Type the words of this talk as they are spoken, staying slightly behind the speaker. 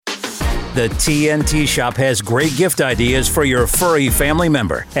The TNT Shop has great gift ideas for your furry family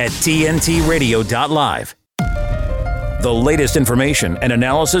member at tntradio.live. The latest information and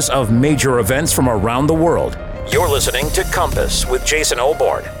analysis of major events from around the world. You're listening to Compass with Jason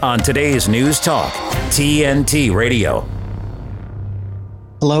Olbourne on today's News Talk, TNT Radio.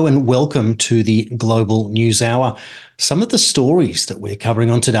 Hello and welcome to the Global News Hour. Some of the stories that we're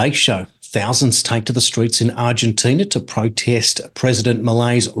covering on today's show. Thousands take to the streets in Argentina to protest President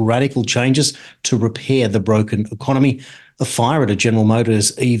Milei's radical changes to repair the broken economy. A fire at a General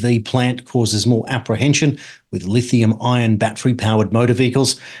Motors EV plant causes more apprehension with lithium-ion battery-powered motor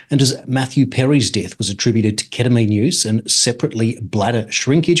vehicles, and as Matthew Perry's death was attributed to ketamine use and separately bladder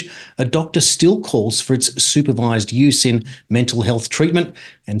shrinkage, a doctor still calls for its supervised use in mental health treatment,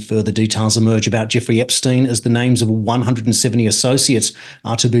 and further details emerge about Jeffrey Epstein as the names of 170 associates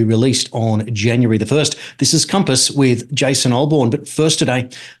are to be released on January the 1st. This is Compass with Jason Olbourne, but first today,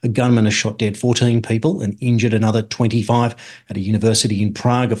 a gunman has shot dead 14 people and injured another 25 at a university in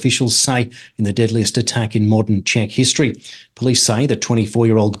Prague, officials say, in the deadliest attack in modern Czech history. Police say the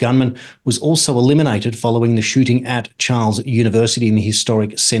 24-year-old gunman was also eliminated following the shooting at Charles University in the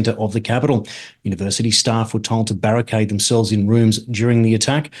historic centre of the capital. University staff were told to barricade themselves in rooms during the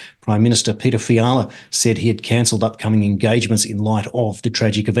attack. Prime Minister Peter Fiala said he had cancelled upcoming engagements in light of the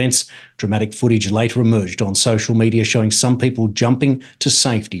tragic events. Dramatic footage later emerged on social media showing some people jumping to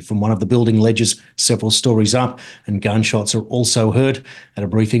safety from one of the building ledges several stories up, and gunshots are also heard. At a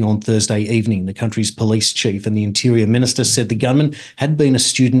briefing on Thursday evening, the country's police chief and the Interior Minister said the gunman had been a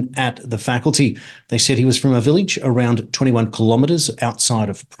student at the faculty. They said he was from a village around 21 kilometres outside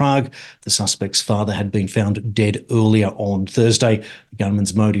of Prague. The suspect's father had been found dead earlier on Thursday. The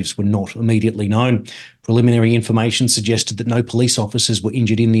gunman's motives were not immediately known. Preliminary information suggested that no police officers were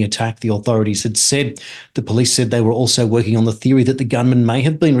injured in the attack, the authorities had said. The police said they were also working on the theory that the gunman may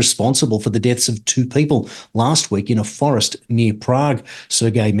have been responsible for the deaths of 2 people last week in a forest near Prague.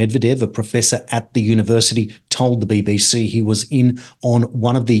 Sergei Medvedev, a professor at the university, told the BBC he was in on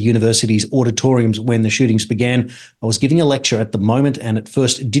one of the university's auditoriums when the shootings began. I was giving a lecture at the moment and at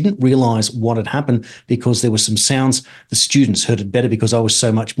first didn't realise what had happened because there were some sounds. The students heard it better because I was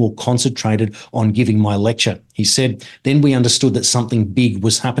so much more concentrated on giving my lecture, he said. Then we understood that something big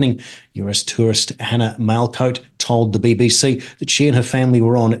was happening. US tourist Hannah Malcote told the BBC that she and her family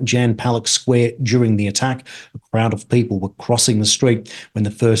were on Jan Palach Square during the attack. A crowd of people were crossing the street when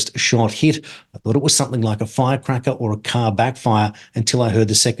the first shot hit. I thought it was something like a firecracker or a car backfire until I heard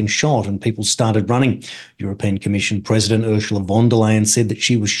the second shot and people started running. European Commission President Ursula von der Leyen said that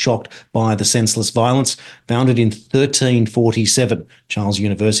she was shocked by the senseless violence. Founded in 1347, Charles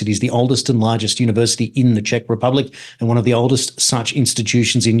University is the oldest and largest university in the Czech Republic and one of the oldest such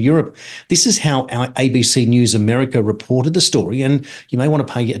institutions in Europe. This is how our ABC News America reported the story, and you may want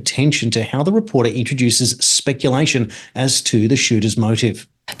to pay attention to how the reporter introduces speculation as to the shooter's motive.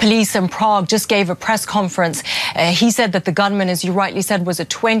 Police in Prague just gave a press conference. He said that the gunman, as you rightly said, was a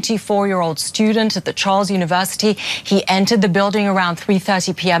 24-year-old student at the Charles University. He entered the building around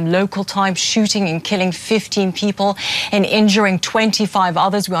 3:30 p.m. local time, shooting and killing 15 people and injuring 25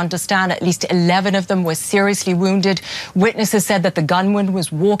 others. We understand at least 11 of them were seriously wounded. Witnesses said that the gunman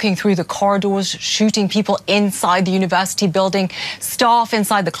was walking through the corridors, shooting people inside the university building. Staff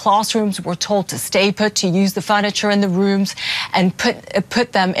inside the classrooms were told to stay put, to use the furniture in the rooms and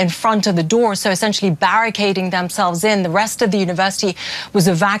put them in front of the door, so essentially barricading themselves in. The rest of the university was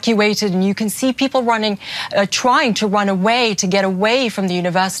evacuated, and you can see people running, trying to run away, to get away from the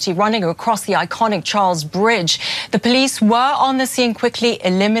university, running across the iconic Charles Bridge. The police were on the scene quickly,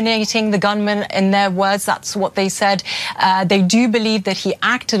 eliminating the gunman. In their words, that's what they said. They do believe that he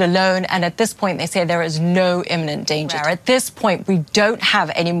acted alone, and at this point they say there is no imminent danger. At this point, we don't have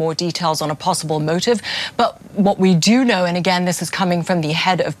any more details on a possible motive, but what we do know, and again, this is coming from the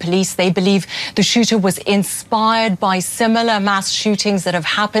head of police, they believe the shooter was inspired by similar mass shootings that have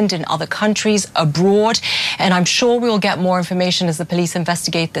happened in other countries abroad. And I'm sure we'll get more information as the police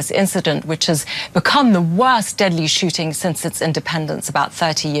investigate this incident, which has become the worst deadly shooting since its independence about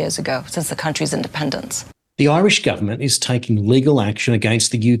 30 years ago, since the country's independence. The Irish government is taking legal action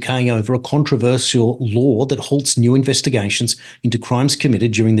against the UK over a controversial law that halts new investigations into crimes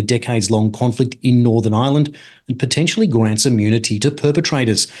committed during the decades-long conflict in Northern Ireland and potentially grants immunity to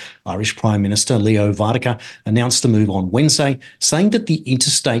perpetrators. Irish Prime Minister Leo Varadkar announced the move on Wednesday, saying that the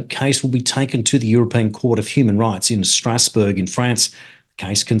interstate case will be taken to the European Court of Human Rights in Strasbourg in France. The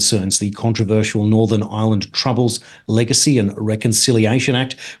case concerns the controversial Northern Ireland Troubles Legacy and Reconciliation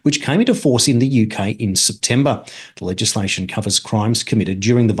Act, which came into force in the UK in September. The legislation covers crimes committed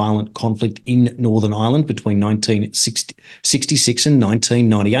during the violent conflict in Northern Ireland between 1966 and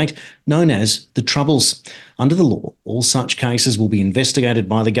 1998, known as the Troubles. Under the law, all such cases will be investigated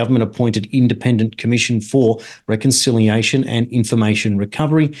by the government-appointed Independent Commission for Reconciliation and Information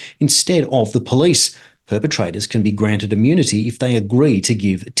Recovery instead of the police. Perpetrators can be granted immunity if they agree to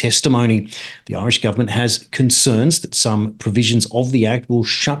give testimony. The Irish government has concerns that some provisions of the Act will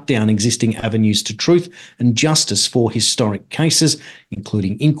shut down existing avenues to truth and justice for historic cases,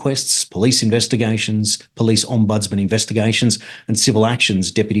 including inquests, police investigations, police ombudsman investigations and civil actions,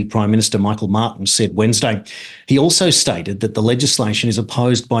 Deputy Prime Minister Michael Martin said Wednesday. He also stated that the legislation is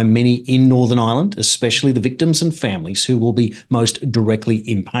opposed by many in Northern Ireland, especially the victims and families who will be most directly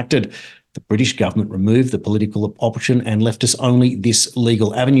impacted. The British government removed the political option and left us only this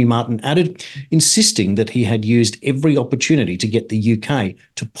legal avenue, Martin added, insisting that he had used every opportunity to get the UK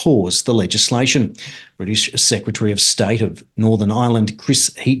to pause the legislation. British Secretary of State of Northern Ireland,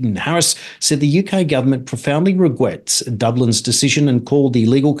 Chris Heaton-Harris, said the UK government profoundly regrets Dublin's decision and called the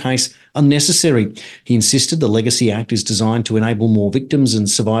legal case unnecessary. He insisted the Legacy Act is designed to enable more victims and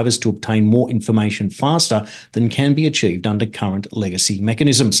survivors to obtain more information faster than can be achieved under current legacy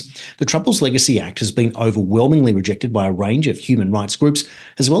mechanisms. The Troubles Legacy Act has been overwhelmingly rejected by a range of human rights groups,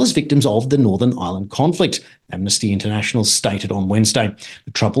 as well as victims of the Northern Ireland conflict. Amnesty International stated on Wednesday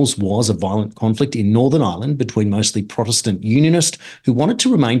the Troubles was a violent conflict in Northern Ireland between mostly Protestant Unionists who wanted to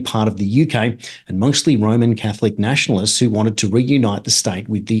remain part of the UK and mostly Roman Catholic nationalists who wanted to reunite the state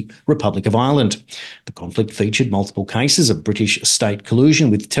with the Republic of Ireland. The conflict featured multiple cases of British state collusion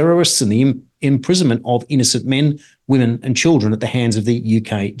with terrorists and the imprisonment of innocent men, women and children at the hands of the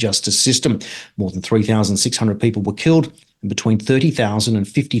UK justice system. More than 3,600 people were killed and between 30,000 and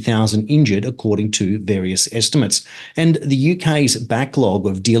 50,000 injured, according to various estimates. And the UK's backlog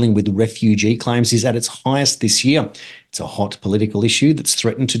of dealing with refugee claims is at its highest this year. It's a hot political issue that's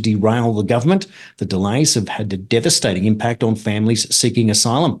threatened to derail the government. The delays have had a devastating impact on families seeking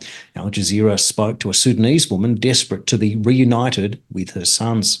asylum. Al Jazeera spoke to a Sudanese woman desperate to be reunited with her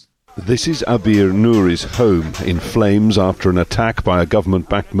sons. This is Abir Nouri's home, in flames after an attack by a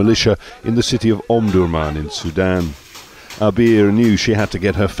government-backed militia in the city of Omdurman in Sudan. Abir knew she had to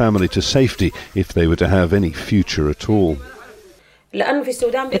get her family to safety if they were to have any future at all.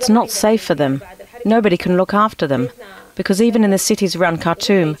 It's not safe for them. Nobody can look after them. Because even in the cities around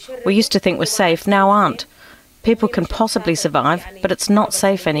Khartoum, we used to think we're safe, now aren't. People can possibly survive, but it's not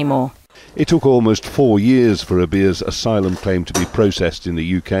safe anymore. It took almost 4 years for Abir's asylum claim to be processed in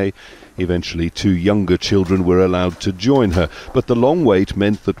the UK. Eventually, 2 younger children were allowed to join her, but the long wait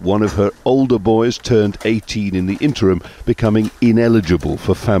meant that one of her older boys turned 18 in the interim, becoming ineligible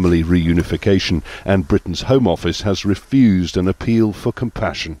for family reunification, and Britain's Home Office has refused an appeal for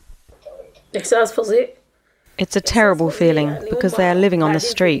compassion. It's a terrible feeling because they are living on the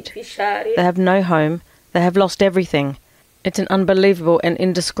street. They have no home, they have lost everything. It's an unbelievable and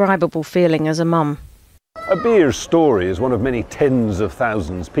indescribable feeling as a mum. Abir's story is one of many tens of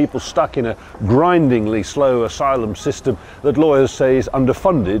thousands, people stuck in a grindingly slow asylum system that lawyers say is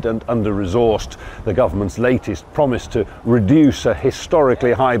underfunded and under-resourced. The government's latest promise to reduce a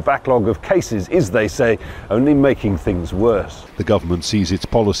historically high backlog of cases is, they say, only making things worse. The government sees its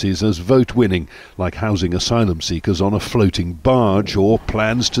policies as vote-winning, like housing asylum seekers on a floating barge or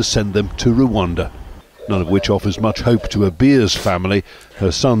plans to send them to Rwanda. None of which offers much hope to Abir's family,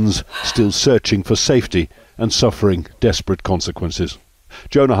 her sons still searching for safety and suffering desperate consequences.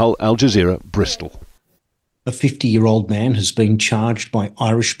 Jonah Hull, Al Jazeera, Bristol. A 50-year-old man has been charged by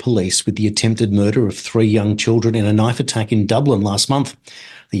Irish police with the attempted murder of 3 young children in a knife attack in Dublin last month.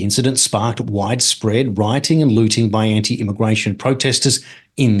 The incident sparked widespread rioting and looting by anti-immigration protesters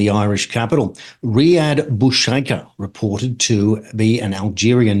in the Irish capital. Riyad Bouchaiqa, reported to be an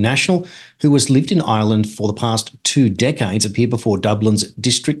Algerian national who has lived in Ireland for the past 2 decades, appeared before Dublin's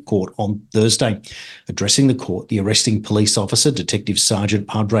District Court on Thursday. Addressing the court, the arresting police officer, Detective Sergeant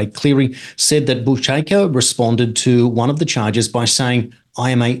Padre Cleary, said that Bouchaiqa responded to one of the charges by saying, "I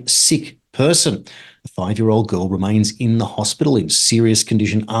am a sick person." The 5-year-old girl remains in the hospital in serious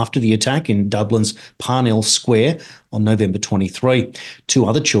condition after the attack in Dublin's Parnell Square on November 23. 2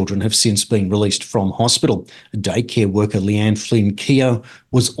 other children have since been released from hospital. A daycare worker, Leanne Flynn Keogh,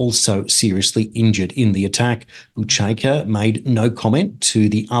 was also seriously injured in the attack. Bucheka made no comment to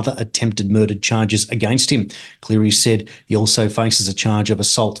the other attempted murder charges against him. Cleary said he also faces a charge of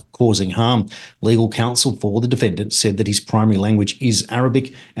assault causing harm. Legal counsel for the defendant said that his primary language is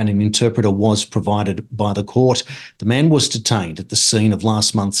Arabic and an interpreter was provided by the court. The man was detained at the scene of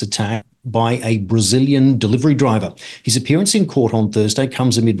last month's attack by a Brazilian delivery driver. His appearance in court on Thursday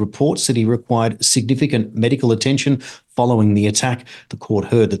comes amid reports that he required significant medical attention following the attack. The court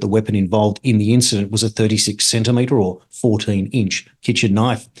heard that the weapon involved in the incident was a 36cm or 14-inch kitchen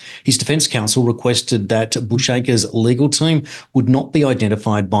knife. His defence counsel requested that Bucheka's legal team would not be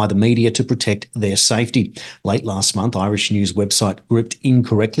identified by the media to protect their safety. Late last month, Irish news website Gript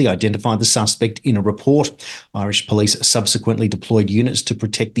incorrectly identified the suspect in a report. Irish police subsequently deployed units to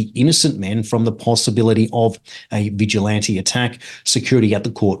protect the innocent men from the possibility of a vigilante attack. Security at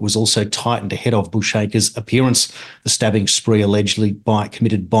the court was also tightened ahead of Bucheka's appearance. The stabbing spree allegedly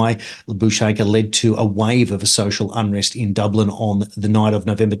committed by Bucheka led to a wave of social unrest in Dublin on the night of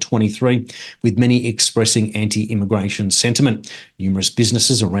November 23, with many expressing anti-immigration sentiment. Numerous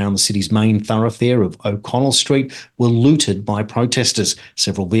businesses around the city's main thoroughfare of O'Connell Street were looted by protesters.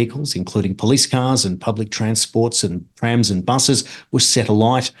 Several vehicles, including police cars and public transports and trams and buses, were set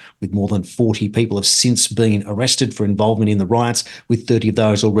alight, with more than 40 people have since been arrested for involvement in the riots, with 30 of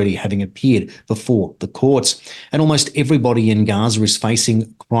those already having appeared before the courts. And almost everybody in Gaza is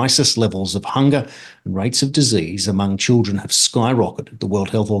facing crisis levels of hunger, and rates of disease among children have skyrocketed, the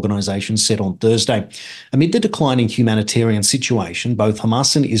World Health Organization said on Thursday. Amid the declining humanitarian situation, both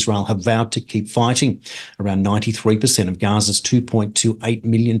Hamas and Israel have vowed to keep fighting. Around 93% of Gaza's 2.28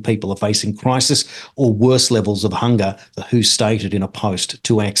 million people are facing crisis or worse levels of hunger, the WHO stated in a post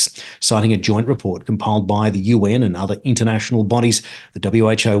to X. Citing a joint report compiled by the UN and other international bodies, the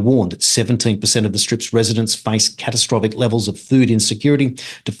WHO warned that 17% of the Strip's residents face catastrophic levels of food insecurity,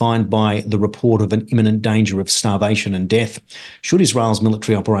 defined by the report of an imminent danger of starvation and death. Should Israel's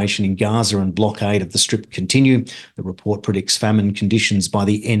military operation in Gaza and blockade of the Strip continue, the report predicts famine conditions by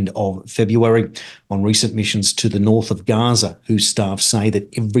the end of February. On recent missions to the north of Gaza, whose staff say that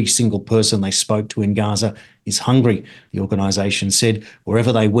every single person they spoke to in Gaza is hungry. The organisation said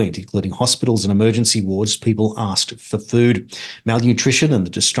wherever they went, including hospitals and emergency wards, people asked for food. Malnutrition and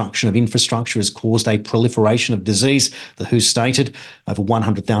the destruction of infrastructure has caused a proliferation of disease, the WHO stated. Over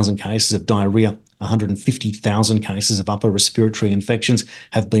 100,000 cases of diarrhoea, 150,000 cases of upper respiratory infections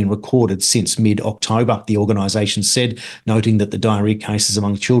have been recorded since mid-October, the organisation said, noting that the diarrhoea cases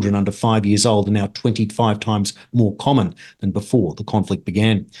among children under 5 years old are now 25 times more common than before the conflict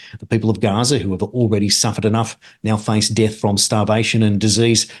began. The people of Gaza, who have already suffered enough, now face death from starvation and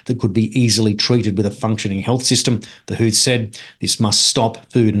disease that could be easily treated with a functioning health system. The WHO said this must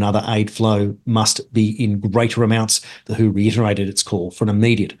stop. Food and other aid flow must be in greater amounts. The WHO reiterated its call for an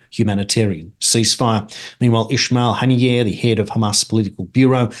immediate humanitarian ceasefire. Meanwhile, Ismail Haniyeh, the head of Hamas political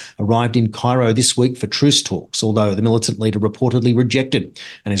bureau, arrived in Cairo this week for truce talks, although the militant leader reportedly rejected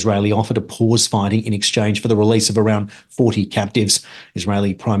an Israeli offer to pause fighting in exchange for the release of around 40 captives.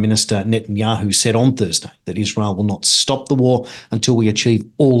 Israeli Prime Minister Netanyahu said on Thursday that Israel will not stop the war until we achieve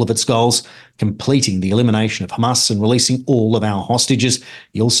all of its goals, completing the elimination of Hamas and releasing all of our hostages.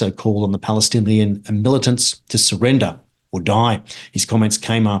 He also called on the Palestinian militants to surrender or die. His comments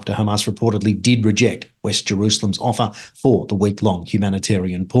came after Hamas reportedly did reject West Jerusalem's offer for the week-long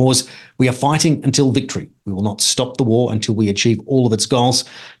humanitarian pause. We are fighting until victory. We will not stop the war until we achieve all of its goals,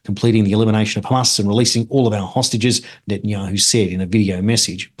 completing the elimination of Hamas and releasing all of our hostages, Netanyahu said in a video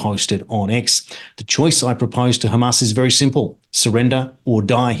message posted on X. The choice I propose to Hamas is very simple. Surrender or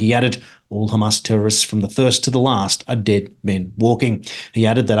die, he added. All Hamas terrorists from the first to the last are dead men walking. He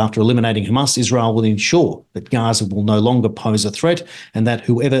added that after eliminating Hamas, Israel will ensure that Gaza will no longer pose a threat and that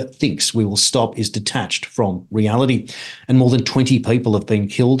whoever thinks we will stop is detached from reality. And more than 20 people have been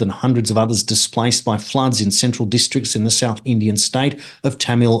killed and hundreds of others displaced by floods in central districts in the South Indian state of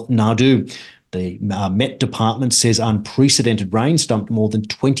Tamil Nadu. The Met Department says unprecedented rains dumped more than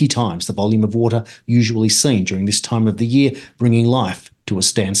 20 times the volume of water usually seen during this time of the year, bringing life to a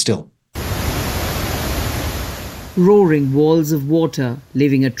standstill. Roaring walls of water,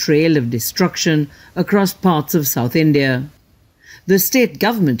 leaving a trail of destruction across parts of South India. The state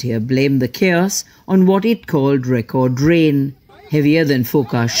government here blamed the chaos on what it called record rain, heavier than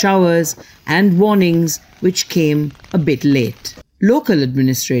forecast showers and warnings which came a bit late. Local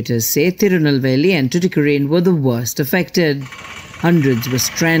administrators say Tirunelveli and Tuticorin were the worst affected. Hundreds were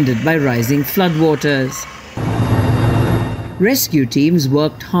stranded by rising floodwaters. Rescue teams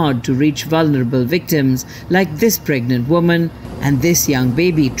worked hard to reach vulnerable victims like this pregnant woman and this young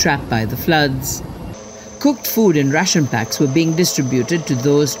baby trapped by the floods. Cooked food and ration packs were being distributed to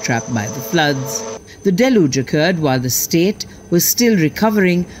those trapped by the floods. The deluge occurred while the state was still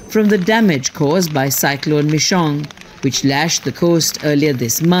recovering from the damage caused by Cyclone Michong, which lashed the coast earlier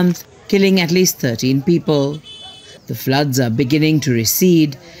this month, killing at least 13 people. The floods are beginning to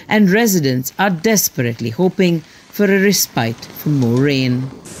recede, and residents are desperately hoping for a respite from more rain.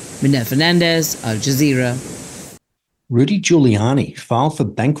 Minna Fernandez, Al Jazeera. Rudy Giuliani filed for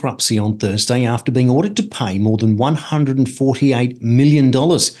bankruptcy on Thursday after being ordered to pay more than $148 million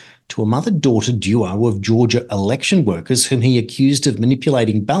to a mother-daughter duo of Georgia election workers whom he accused of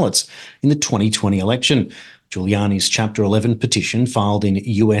manipulating ballots in the 2020 election. Giuliani's Chapter 11 petition, filed in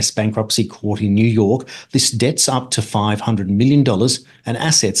US bankruptcy court in New York, lists debts up to $500 million and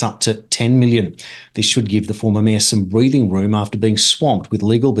assets up to $10 million. This should give the former mayor some breathing room after being swamped with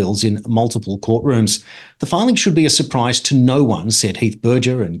legal bills in multiple courtrooms. The filing should be a surprise to no one, said Heath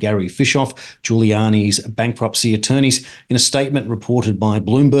Berger and Gary Fishoff, Giuliani's bankruptcy attorneys, in a statement reported by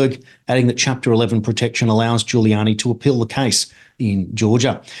Bloomberg, adding that Chapter 11 protection allows Giuliani to appeal the case in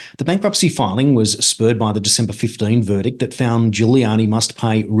Georgia. The bankruptcy filing was spurred by the December 15 verdict that found Giuliani must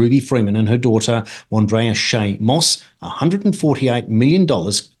pay Ruby Freeman and her daughter, Wandrea Shea Moss, $148 million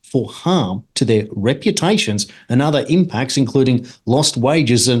for harm to their reputations and other impacts, including lost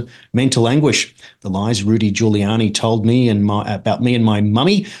wages and mental anguish. The lies Rudy Giuliani told me about me and my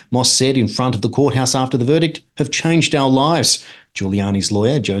mummy, Moss said in front of the courthouse after the verdict, have changed our lives. Giuliani's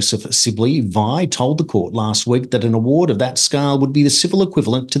lawyer, Joseph Sibley Vi, told the court last week that an award of that scale would be the civil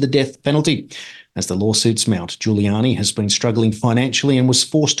equivalent to the death penalty. As the lawsuits mount, Giuliani has been struggling financially and was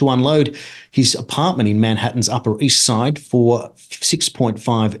forced to unload his apartment in Manhattan's Upper East Side for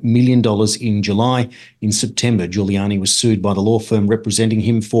 $6.5 million in July. In September, Giuliani was sued by the law firm representing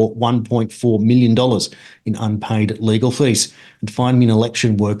him for $1.4 million in unpaid legal fees, and fined me an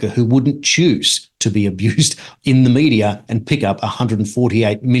election worker who wouldn't choose to be abused in the media and pick up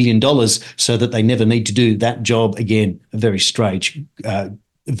 $148 million so that they never need to do that job again. A very strange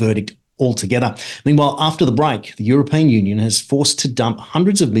verdict altogether. Meanwhile, after the break, the European Union has forced to dump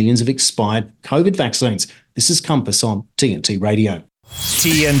hundreds of millions of expired COVID vaccines. This is Compass on TNT Radio.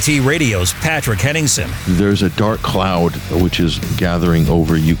 TNT Radio's Patrick Henningsen. There's a dark cloud which is gathering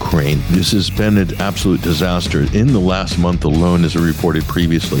over Ukraine. This has been an absolute disaster. In the last month alone, as I reported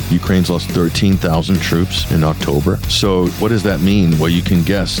previously, Ukraine's lost 13,000 troops in October. So what does that mean? Well, you can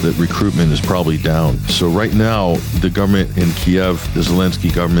guess that recruitment is probably down. So right now, the government in Kiev, the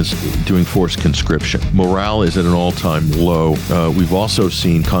Zelensky government's doing forced conscription. Morale is at an all-time low. We've also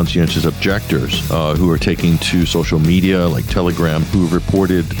seen conscientious objectors who are taking to social media like Telegram, who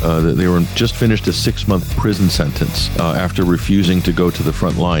reported that they were just finished a 6-month prison sentence after refusing to go to the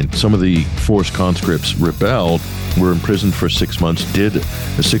front line. Some of the forced conscripts rebelled, were imprisoned for 6 months, did a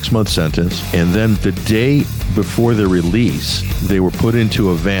 6-month sentence, and then the day before their release, they were put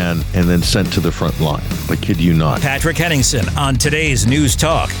into a van and then sent to the front line. I kid you not. Patrick Henningsen on today's News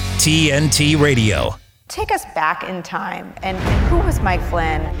Talk, TNT Radio. Take us back in time. And who was Mike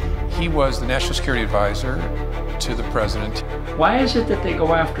Flynn? He was the National Security Advisor to the president. Why is it that they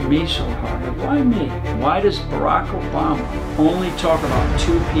go after me so hard? Why me? Why does Barack Obama only talk about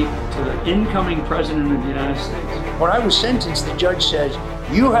 2 people, to the incoming president of the United States? When I was sentenced, the judge says,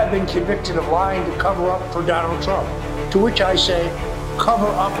 "You have been convicted of lying to cover up for Donald Trump." To which I say, cover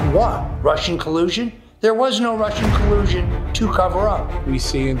up what? Russian collusion? There was no Russian collusion to cover up. We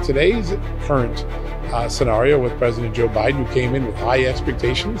see in today's current scenario with President Joe Biden, who came in with high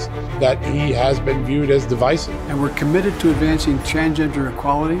expectations, that he has been viewed as divisive. And we're committed to advancing transgender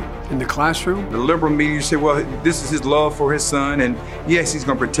equality in the classroom. The liberal media say, well, this is his love for his son, and yes, he's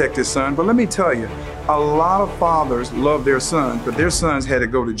going to protect his son. But let me tell you, a lot of fathers love their sons, but their sons had to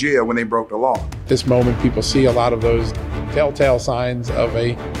go to jail when they broke the law. This moment, people see a lot of those telltale signs of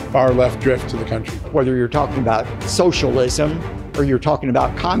a far-left drift to the country. Whether you're talking about socialism or you're talking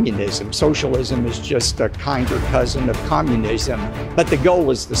about communism. Socialism is just a kinder cousin of communism, but the goal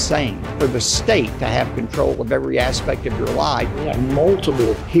is the same, for the state to have control of every aspect of your life. We have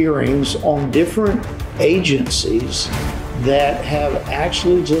multiple hearings on different agencies that have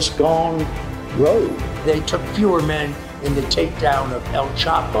actually just gone rogue. They took fewer men in the takedown of El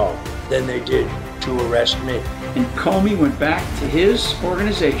Chapo than they did to arrest me. And Comey went back to his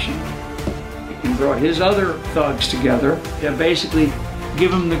organization and brought his other thugs together to basically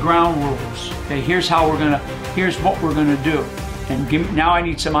give them the ground rules. Okay, here's what we're gonna do. And now I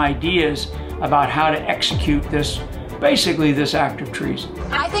need some ideas about how to execute this, basically this act of treason.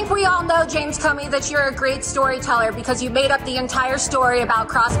 I think we all know, James Comey, that you're a great storyteller because you made up the entire story about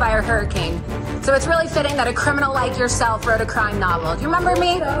Crossfire Hurricane. So it's really fitting that a criminal like yourself wrote a crime novel. Do you remember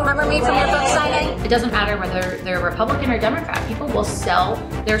me? Remember me from your book signing? It doesn't matter whether they're Republican or Democrat. People will sell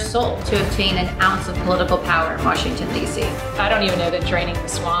their soul to obtain an ounce of political power in Washington, D.C. I don't even know that draining the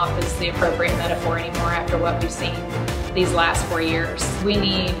swamp is the appropriate metaphor anymore after what we've seen these last 4 years. We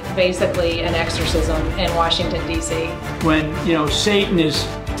need basically an exorcism in Washington, D.C. When, Satan is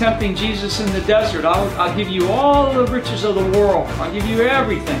tempting Jesus in the desert, I'll give you all the riches of the world. I'll give you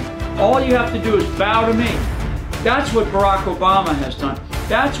everything. All you have to do is bow to me. That's what Barack Obama has done.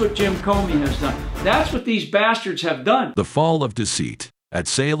 That's what Jim Comey has done. That's what these bastards have done. The Fall of Deceit at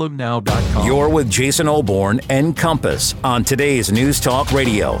salemnow.com. You're with Jason Olbourne and Compass on today's News Talk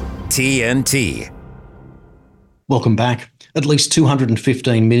Radio, TNT. Welcome back. At least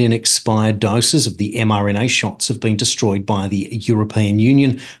 215 million expired doses of the mRNA shots have been destroyed by the European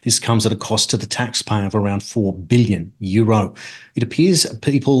Union. This comes at a cost to the taxpayer of around €4 billion. It appears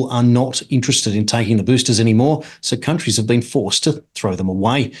people are not interested in taking the boosters anymore, so countries have been forced to throw them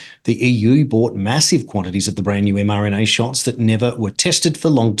away. The EU bought massive quantities of the brand new mRNA shots that never were tested for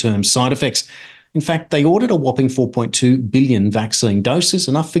long-term side effects. In fact, they ordered a whopping 4.2 billion vaccine doses,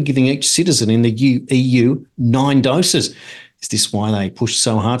 enough for giving each citizen in the EU 9 doses. Is this why they pushed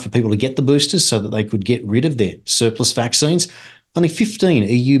so hard for people to get the boosters so that they could get rid of their surplus vaccines? Only 15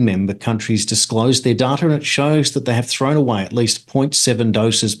 EU member countries disclosed their data, and it shows that they have thrown away at least 0.7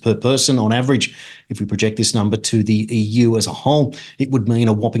 doses per person on average. If we project this number to the EU as a whole, it would mean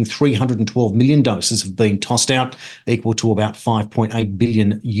a whopping 312 million doses have been tossed out, equal to about €5.8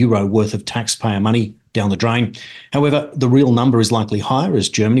 billion worth of taxpayer money down the drain. However, the real number is likely higher, as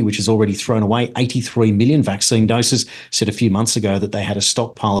Germany, which has already thrown away 83 million vaccine doses, said a few months ago that they had a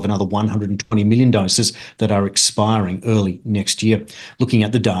stockpile of another 120 million doses that are expiring early next year. Looking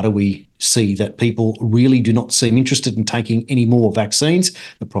at the data, we see that people really do not seem interested in taking any more vaccines.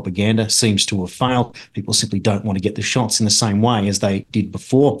 The propaganda seems to have failed. People simply don't want to get the shots in the same way as they did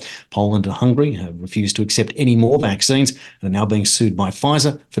before. Poland and Hungary have refused to accept any more vaccines and are now being sued by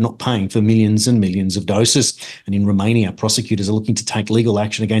Pfizer for not paying for millions and millions of doses. And in Romania, prosecutors are looking to take legal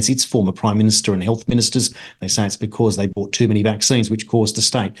action against its former Prime Minister and health ministers. They say it's because they bought too many vaccines, which caused the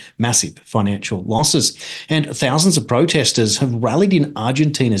state massive financial losses. And thousands of protesters have rallied in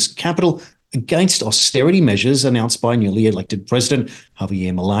Argentina's capital against austerity measures announced by newly elected President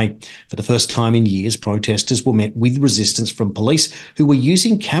Javier Milei. For the first time in years, protesters were met with resistance from police who were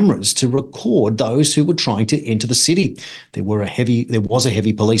using cameras to record those who were trying to enter the city. There was a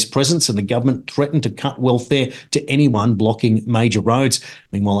heavy police presence, and the government threatened to cut welfare to anyone blocking major roads.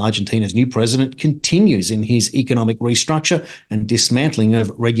 Meanwhile, Argentina's new president continues in his economic restructure and dismantling of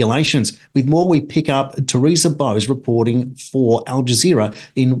regulations. With more, we pick up Teresa Bowes reporting for Al Jazeera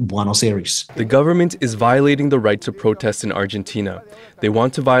in Buenos Aires. The government is violating the right to protest in Argentina. They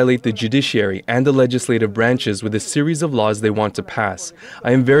want to violate the judiciary and the legislative branches with a series of laws they want to pass.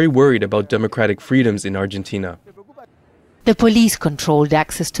 I am very worried about democratic freedoms in Argentina. The police controlled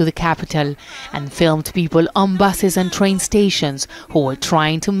access to the capital and filmed people on buses and train stations who were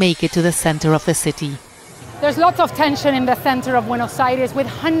trying to make it to the center of the city. There's lots of tension in the center of Buenos Aires with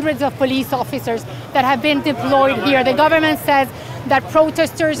hundreds of police officers that have been deployed here. The government says that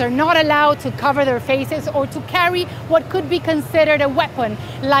protesters are not allowed to cover their faces or to carry what could be considered a weapon,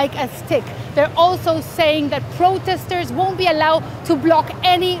 like a stick. They're also saying that protesters won't be allowed to block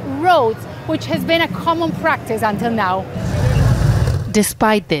any roads, which has been a common practice until now.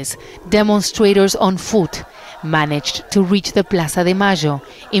 Despite this, demonstrators on foot managed to reach the Plaza de Mayo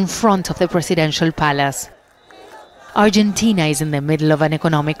in front of the presidential palace. Argentina is in the middle of an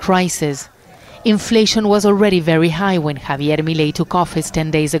economic crisis. Inflation was already very high when Javier Milei took office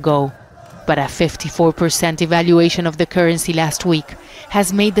 10 days ago. But a 54% devaluation of the currency last week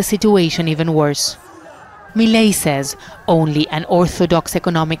has made the situation even worse. Milei says only an orthodox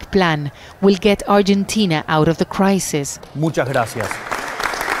economic plan will get Argentina out of the crisis. Muchas gracias.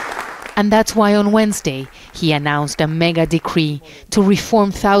 And that's why on Wednesday, he announced a mega decree to reform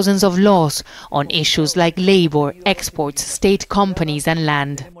thousands of laws on issues like labor, exports, state companies and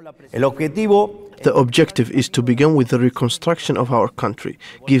land. The objective is to begin with the reconstruction of our country,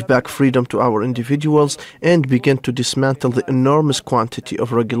 give back freedom to our individuals, and begin to dismantle the enormous quantity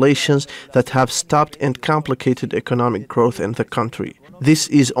of regulations that have stopped and complicated economic growth in the country. This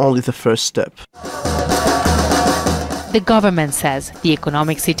is only the first step. The government says the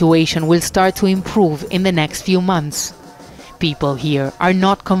economic situation will start to improve in the next few months. People here are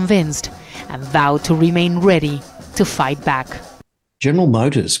not convinced and vow to remain ready to fight back. General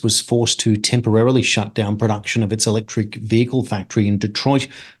Motors was forced to temporarily shut down production of its electric vehicle factory in Detroit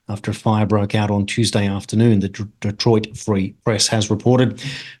after a fire broke out on Tuesday afternoon, the Detroit Free Press has reported.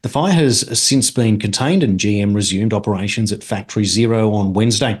 The fire has since been contained and GM resumed operations at Factory Zero on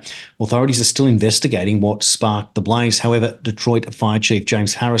Wednesday. Authorities are still investigating what sparked the blaze. However, Detroit Fire Chief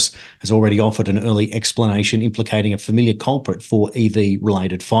James Harris has already offered an early explanation implicating a familiar culprit for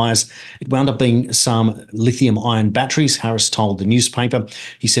EV-related fires. It wound up being some lithium-ion batteries, Harris told the newspaper.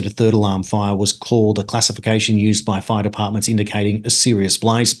 He said a third alarm fire was called, a classification used by fire departments indicating a serious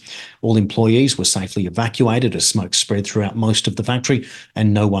blaze. All employees were safely evacuated as smoke spread throughout most of the factory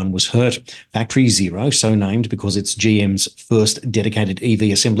and no one was hurt. Factory Zero, so named because it's GM's first dedicated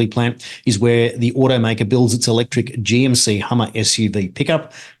EV assembly plant, is where the automaker builds its electric GMC Hummer SUV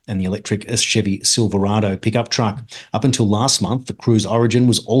pickup and the electric Chevy Silverado pickup truck. Up until last month, the Cruise Origin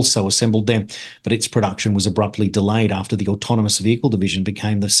was also assembled there, but its production was abruptly delayed after the autonomous vehicle division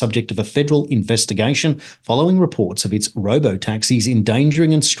became the subject of a federal investigation following reports of its robo-taxis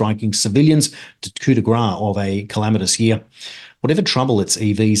endangering and striking civilians to coup de grace of a calamitous year. Whatever trouble its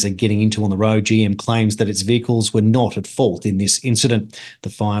EVs are getting into on the road, GM claims that its vehicles were not at fault in this incident.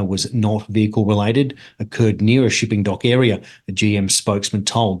 The fire was not vehicle-related, occurred near a shipping dock area, a GM spokesman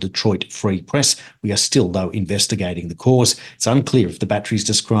told Detroit Free Press. We are still, though, investigating the cause. It's unclear if the batteries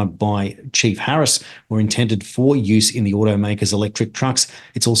described by Chief Harris were intended for use in the automaker's electric trucks.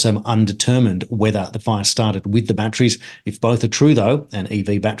 It's also undetermined whether the fire started with the batteries. If both are true, though, and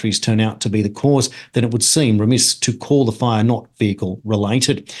EV batteries turn out to be the cause, then it would seem remiss to call the fire not vehicle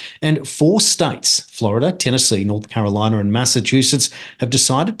related. And 4 states, Florida, Tennessee, North Carolina and Massachusetts, have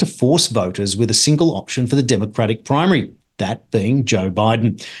decided to force voters with a single option for the Democratic primary, that being Joe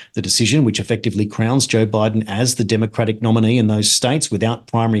Biden. The decision, which effectively crowns Joe Biden as the Democratic nominee in those states without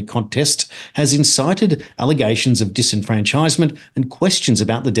primary contest, has incited allegations of disenfranchisement and questions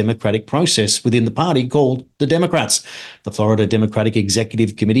about the democratic process within the party called the Democrats. The Florida Democratic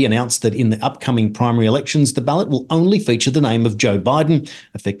Executive Committee announced that in the upcoming primary elections, the ballot will only feature the name of Joe Biden,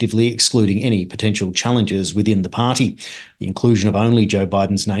 effectively excluding any potential challenges within the party. The inclusion of only Joe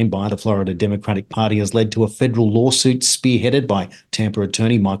Biden's name by the Florida Democratic Party has led to a federal lawsuit spearheaded by Tampa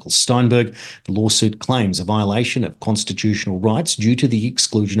attorney Michael Steinberg. The lawsuit claims a violation of constitutional rights due to the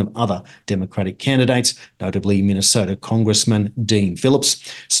exclusion of other Democratic candidates, notably Minnesota Congressman Dean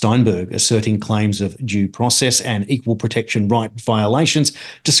Phillips. Steinberg, asserting claims of due process and equal protection right violations,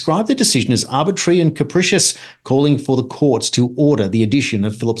 described the decision as arbitrary and capricious, calling for the courts to order the addition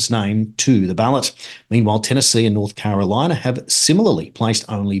of Phillips' name to the ballot. Meanwhile, Tennessee and North Carolina have similarly placed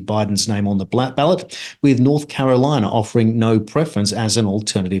only Biden's name on the ballot, with North Carolina offering no preference as an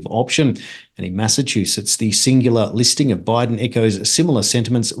alternative option. And in Massachusetts, the singular listing of Biden echoes similar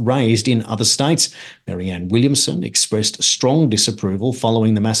sentiments raised in other states. Marianne Williamson expressed strong disapproval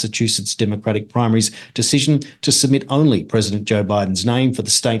following the Massachusetts Democratic primary's decision to submit only President Joe Biden's name for the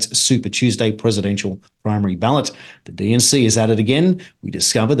state's Super Tuesday presidential primary ballot. The DNC is at it again. We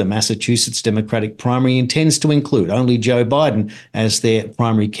discover the Massachusetts Democratic primary intends to include only Joe Biden as their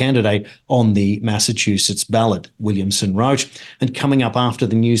primary candidate on the Massachusetts ballot, Williamson wrote. And coming up after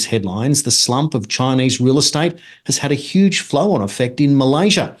the news headlines, the slump of Chinese real estate has had a huge flow-on effect in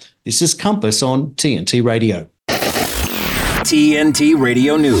Malaysia. This is Compass on TNT Radio. TNT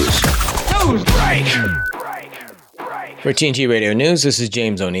Radio News. News break. For TNT Radio News, this is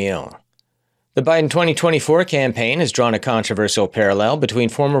James O'Neill. The Biden 2024 campaign has drawn a controversial parallel between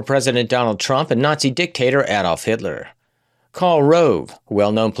former President Donald Trump and Nazi dictator Adolf Hitler. Karl Rove, a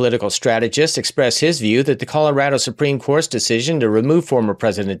well-known political strategist, expressed his view that the Colorado Supreme Court's decision to remove former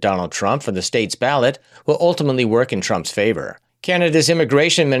President Donald Trump from the state's ballot will ultimately work in Trump's favor. Canada's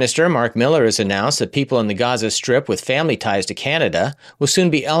immigration minister, Mark Miller, has announced that people in the Gaza Strip with family ties to Canada will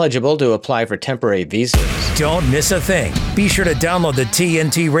soon be eligible to apply for temporary visas. Don't miss a thing. Be sure to download the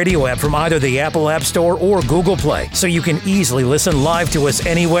TNT Radio app from either the Apple App Store or Google Play so you can easily listen live to us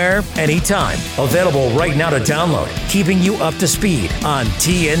anywhere, anytime. Available right now to download, keeping you up to speed on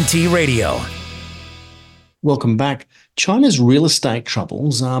TNT Radio. Welcome back. China's real estate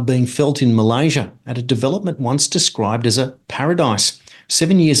troubles are being felt in Malaysia at a development once described as a paradise.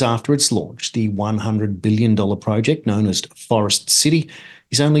 7 years after its launch, the $100 billion project known as Forest City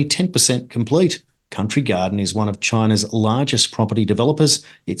is only 10% complete. Country Garden is one of China's largest property developers.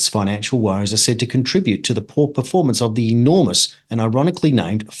 Its financial woes are said to contribute to the poor performance of the enormous and ironically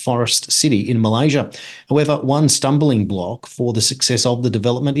named Forest City in Malaysia. However, one stumbling block for the success of the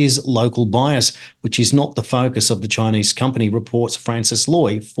development is local bias, which is not the focus of the Chinese company, reports Francis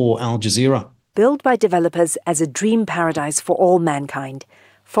Loy for Al Jazeera. Billed by developers as a dream paradise for all mankind,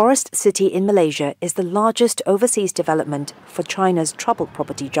 Forest City in Malaysia is the largest overseas development for China's troubled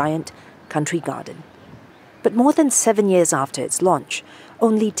property giant, Country Garden. But more than 7 years after its launch,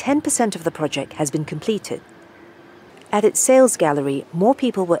 only 10% of the project has been completed. At its sales gallery, more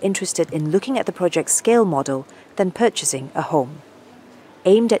people were interested in looking at the project's scale model than purchasing a home.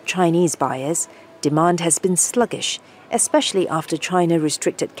 Aimed at Chinese buyers, demand has been sluggish, especially after China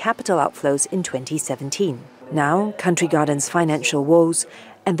restricted capital outflows in 2017. Now, Country Garden's financial woes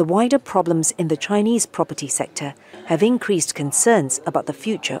and the wider problems in the Chinese property sector have increased concerns about the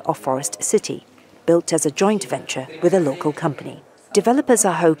future of Forest City, built as a joint venture with a local company. Developers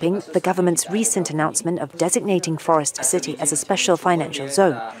are hoping the government's recent announcement of designating Forest City as a special financial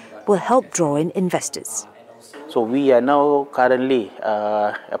zone will help draw in investors. So we are now currently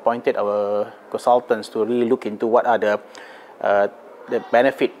appointed our consultants to really look into what are the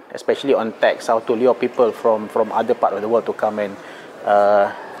benefit, especially on tax, how to lure people from other parts of the world to come and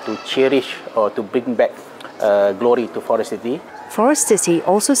to cherish or to bring back glory to Forest City. Forest City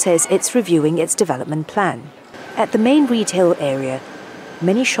also says it's reviewing its development plan. At the main retail area,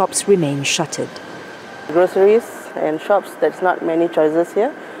 many shops remain shuttered. Groceries and shops, there's not many choices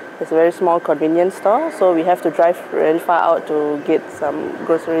here. It's a very small convenience store, so we have to drive really far out to get some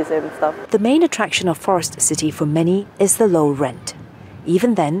groceries and stuff. The main attraction of Forest City for many is the low rent.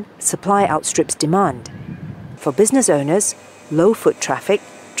 Even then, supply outstrips demand. For business owners, low foot traffic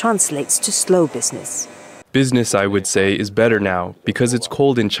translates to slow business. Business, I would say, is better now because it's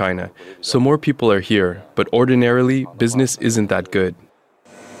cold in China, so more people are here, but ordinarily, business isn't that good.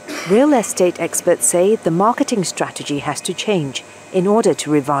 Real estate experts say the marketing strategy has to change in order to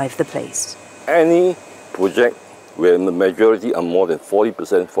revive the place. Any project where the majority are more than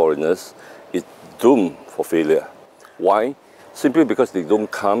 40% foreigners is doomed for failure. Why? Simply because they don't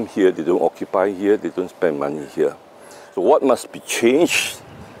come here, they don't occupy here, they don't spend money here. So what must be changed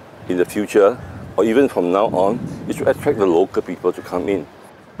in the future, or even from now on, is to attract the local people to come in.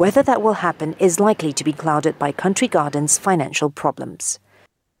 Whether that will happen is likely to be clouded by Country Garden's financial problems.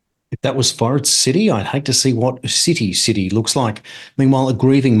 If that was Forest City, I'd hate to see what City looks like. Meanwhile, a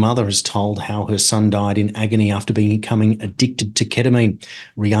grieving mother has told how her son died in agony after becoming addicted to ketamine.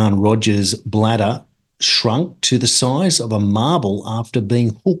 Rianne Rogers' bladder shrunk to the size of a marble after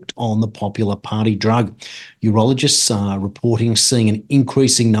being hooked on the popular party drug. Urologists are reporting seeing an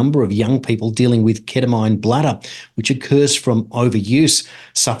increasing number of young people dealing with ketamine bladder, which occurs from overuse.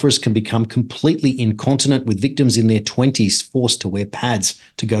 Sufferers can become completely incontinent, with victims in their 20s forced to wear pads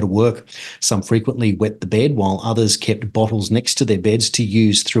to go to work. Some frequently wet the bed, while others kept bottles next to their beds to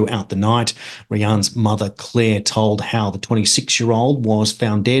use throughout the night. Rianne's mother, Claire, told how the 26-year-old was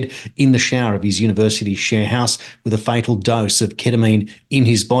found dead in the shower of his university share house with a fatal dose of ketamine in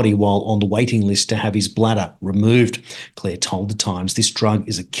his body while on the waiting list to have his bladder removed. Claire told The Times this drug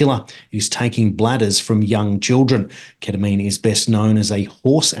is a killer. It is taking bladders from young children. Ketamine is best known as a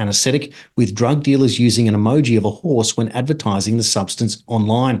horse anaesthetic, with drug dealers using an emoji of a horse when advertising the substance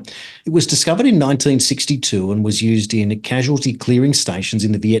online. It was discovered in 1962 and was used in casualty clearing stations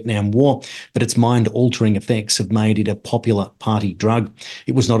in the Vietnam War, but its mind-altering effects have made it a popular party drug.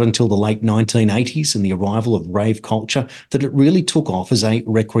 It was not until the late 1980s and the arrival of rave culture that it really took off as a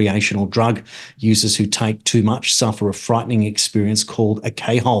recreational drug. Users who take too much suffer a frightening experience called a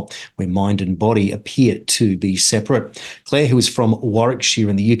K-hole, where mind and body appear to be separate. Claire, who is from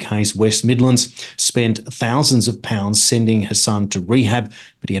Warwickshire in the UK's West Midlands, spent thousands of pounds sending her son to rehab,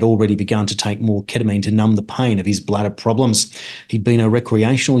 but he had already begun to take more ketamine to numb the pain of his bladder problems. He'd been a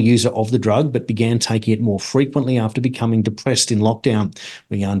recreational user of the drug, but began taking it more frequently after becoming depressed in lockdown.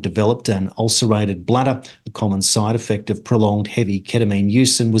 Rianne developed an ulcerated bladder, a common side effect of prolonged heavy ketamine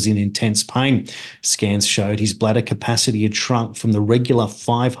use, and was in intense pain. Scans showed his bladder capacity had shrunk from the regular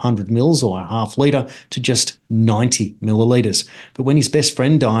 500 mils or a half litre to just 90 millilitres. But when his best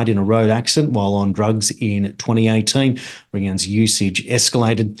friend died in a road accident while on drugs in 2018, Rianne's usage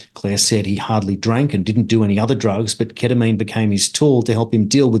escalated. Claire said he hardly drank and didn't do any other drugs, but ketamine became his tool to help him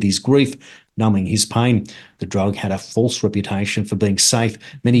deal with his grief, numbing his pain. The drug had a false reputation for being safe.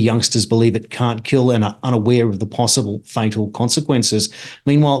 Many youngsters believe it can't kill and are unaware of the possible fatal consequences.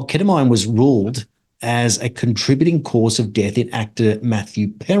 Meanwhile, ketamine was ruled as a contributing cause of death in actor Matthew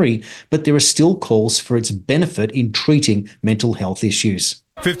Perry, but there are still calls for its benefit in treating mental health issues.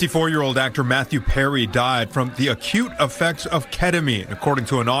 54-year-old actor Matthew Perry died from the acute effects of ketamine, according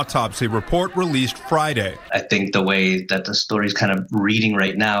to an autopsy report released Friday. I think the way that the story's kind of reading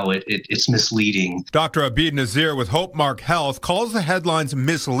right now, it's misleading. Dr. Abid Nazir with Hopemark Health calls the headlines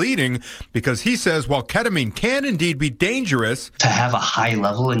misleading because he says while ketamine can indeed be dangerous, to have a high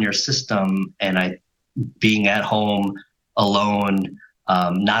level in your system and being at home alone,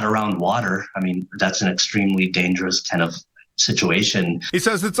 not around water, I mean, that's an extremely dangerous kind of situation. He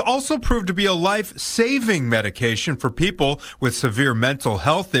says it's also proved to be a life-saving medication for people with severe mental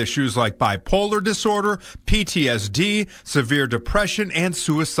health issues like bipolar disorder, PTSD, severe depression, and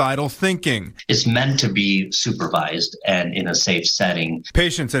suicidal thinking. It's meant to be supervised and in a safe setting.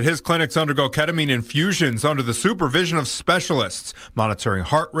 Patients at his clinics undergo ketamine infusions under the supervision of specialists, monitoring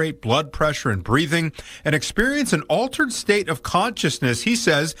heart rate, blood pressure, and breathing, and experience an altered state of consciousness, he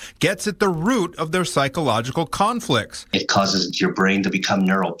says, gets at the root of their psychological conflicts. It causes your brain to become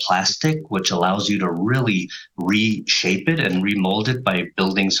neuroplastic, which allows you to really reshape it and remold it by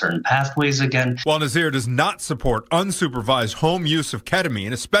building certain pathways again. While Nazir does not support unsupervised home use of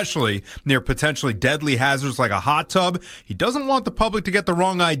ketamine, especially near potentially deadly hazards like a hot tub, he doesn't want the public to get the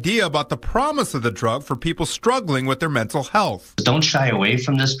wrong idea about the promise of the drug for people struggling with their mental health. Don't shy away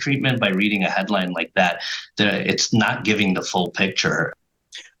from this treatment by reading a headline like that. It's not giving the full picture.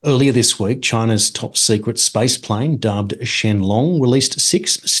 Earlier this week, China's top-secret space plane, dubbed Shenlong, released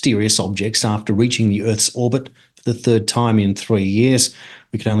 6 mysterious objects after reaching the Earth's orbit for the third time in 3 years.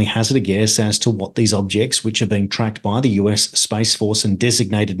 We can only hazard a guess as to what these objects, which are being tracked by the US Space Force and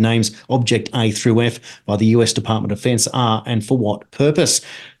designated names Object A through F by the US Department of Defense, are and for what purpose.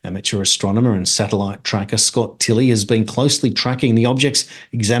 Amateur astronomer and satellite tracker Scott Tilley has been closely tracking the objects,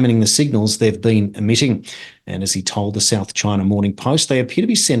 examining the signals they've been emitting. And as he told the South China Morning Post, they appear to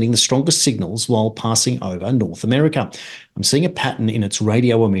be sending the strongest signals while passing over North America. I'm seeing a pattern in its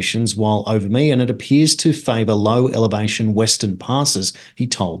radio emissions while over me, and it appears to favour low-elevation western passes, he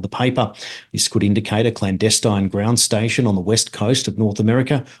told the paper. This could indicate a clandestine ground station on the west coast of North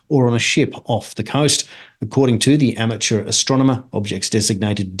America or on a ship off the coast. According to the amateur astronomer, objects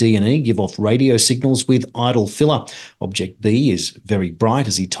designated D and E give off radio signals with idle filler. Object B is very bright,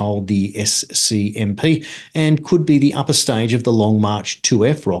 as he told the SCMP, and could be the upper stage of the Long March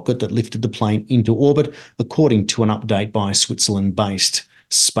 2F rocket that lifted the plane into orbit, according to an update by Switzerland-based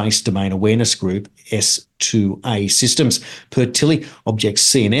Space Domain Awareness Group, S2A Systems. Per Tilley, objects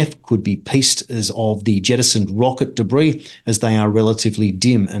C and F could be pieces of the jettisoned rocket debris, as they are relatively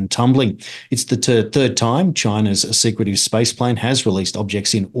dim and tumbling. It's the third time China's secretive spaceplane has released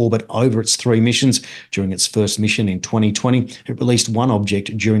objects in orbit over its 3 missions. During its first mission in 2020, it released 1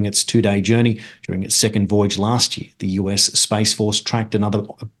 object during its 2-day journey. During its second voyage last year, the US Space Force tracked another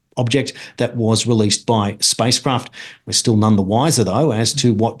object that was released by spacecraft. We're still none the wiser, though, as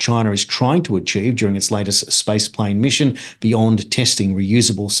to what China is trying to achieve during its latest spaceplane mission, beyond testing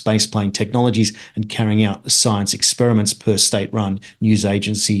reusable spaceplane technologies and carrying out science experiments, per state-run news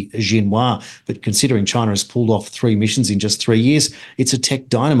agency Xinhua. But considering China has pulled off 3 missions in just 3 years, it's a tech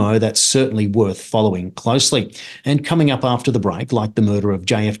dynamo that's certainly worth following closely. And coming up after the break, like the murder of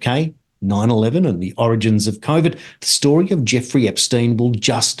JFK, 9/11 and the origins of COVID, the story of Jeffrey Epstein will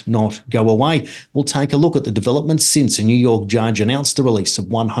just not go away. We'll take a look at the developments since a New York judge announced the release of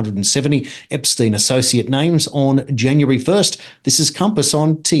 170 Epstein associate names on January 1st. This is Compass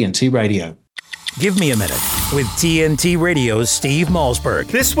on TNT Radio. Give me a minute with TNT Radio's Steve Malzberg.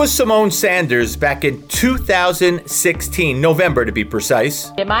 This was Simone Sanders back in 2016, November to be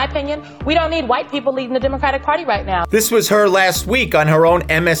precise. In my opinion, we don't need white people leading the Democratic Party right now. This was her last week on her own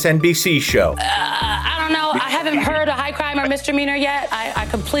MSNBC show. I don't know. I haven't heard a high crime or misdemeanor yet. I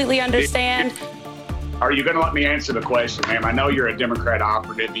completely understand. Are you going to let me answer the question, ma'am? I know you're a Democrat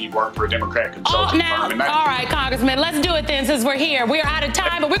operative. You work for a Democrat consulting firm. All right, Congressman, let's do it then, since we're here. We're out of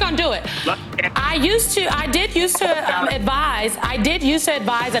time, but we're going to do it. I did used to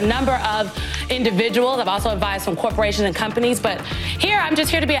advise a number of individuals. I've also advised some corporations and companies, but here I'm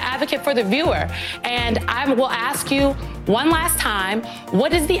just here to be an advocate for the viewer. And I will ask you one last time,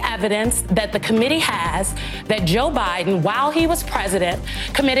 what is the evidence that the committee has that Joe Biden, while he was president,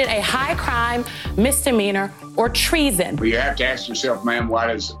 committed a high crime, misdemeanor, or treason? Well, you have to ask yourself, ma'am, why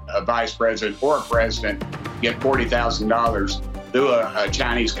does a vice president or a president get $40,000 through a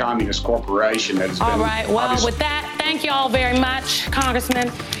Chinese communist corporation that has been... All right, well, with that, thank you all very much, Congressman.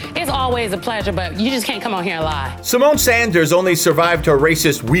 It's always a pleasure, but you just can't come on here and lie. Simone Sanders only survived her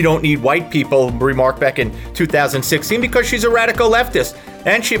racist "we don't need white people" remark back in 2016 because she's a radical leftist.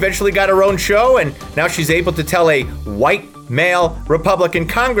 And she eventually got her own show, and now she's able to tell a white male Republican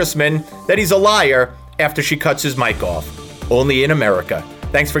congressman that he's a liar after she cuts his mic off. Only in America.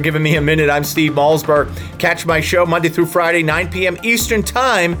 Thanks for giving me a minute. I'm Steve Malzberg. Catch my show Monday through Friday, 9 p.m. Eastern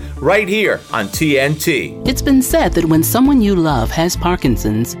Time, right here on TNT. It's been said that when someone you love has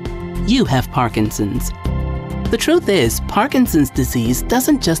Parkinson's, you have Parkinson's. The truth is, Parkinson's disease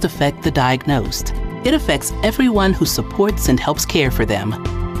doesn't just affect the diagnosed. It affects everyone who supports and helps care for them.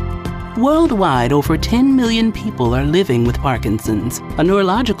 Worldwide, over 10 million people are living with Parkinson's, a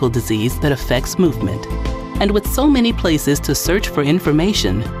neurological disease that affects movement. And with so many places to search for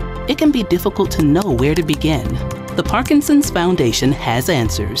information, it can be difficult to know where to begin. The Parkinson's Foundation has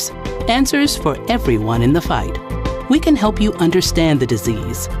answers. Answers for everyone in the fight. We can help you understand the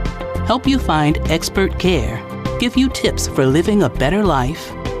disease, help you find expert care, give you tips for living a better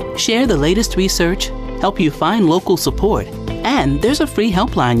life, share the latest research, help you find local support, and there's a free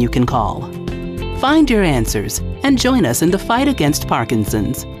helpline you can call. Find your answers and join us in the fight against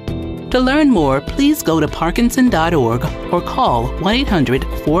Parkinson's. To learn more, please go to parkinson.org or call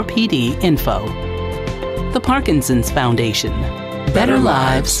 1-800-4PD-INFO. The Parkinson's Foundation. Better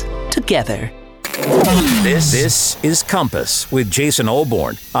lives together. This is Compass with Jason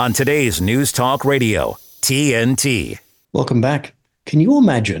Olbourne on today's News Talk Radio, TNT. Welcome back. Can you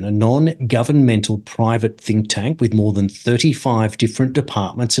imagine a non-governmental private think tank with more than 35 different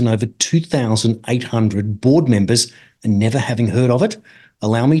departments and over 2,800 board members and never having heard of it?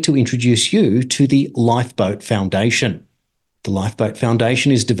 Allow me to introduce you to the Lifeboat Foundation. The Lifeboat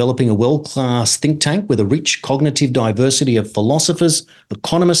Foundation is developing a world-class think tank with a rich cognitive diversity of philosophers,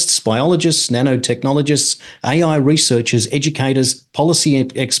 economists, biologists, nanotechnologists, AI researchers, educators, policy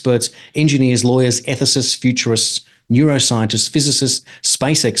experts, engineers, lawyers, ethicists, futurists, neuroscientists, physicists,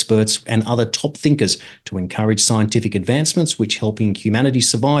 space experts, and other top thinkers to encourage scientific advancements which helping humanity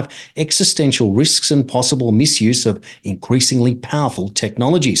survive existential risks and possible misuse of increasingly powerful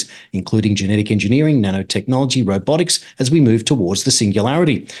technologies, including genetic engineering, nanotechnology, robotics, as we move towards the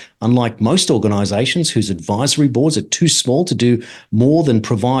singularity. Unlike most organisations whose advisory boards are too small to do more than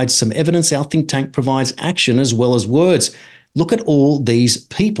provide some evidence, our think tank provides action as well as words. Look at all these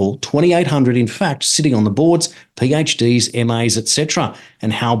people, 2,800 in fact, sitting on the boards, PhDs, MAs, etc.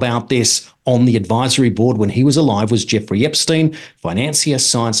 And how about this? On the advisory board when he was alive was Jeffrey Epstein, financier,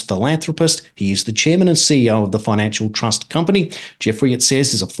 science philanthropist. He is the chairman and CEO of the Financial Trust Company. Jeffrey, it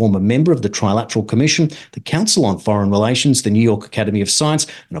says, is a former member of the Trilateral Commission, the Council on Foreign Relations, the New York Academy of Science,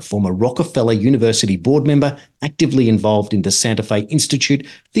 and a former Rockefeller University board member, actively involved in the Santa Fe Institute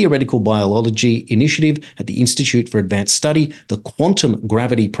Theoretical Biology Initiative at the Institute for Advanced Study, the Quantum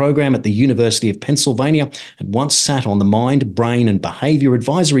Gravity Program at the University of Pennsylvania, and once sat on the Mind, Brain and Behavior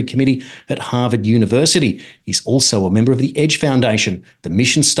Advisory Committee at Harvard University. He's also a member of the Edge Foundation. The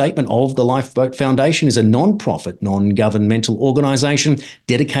mission statement of the Lifeboat Foundation is a non-profit, non-governmental organisation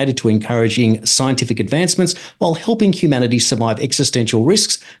dedicated to encouraging scientific advancements while helping humanity survive existential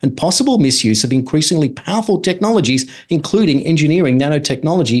risks and possible misuse of increasingly powerful technologies, including engineering,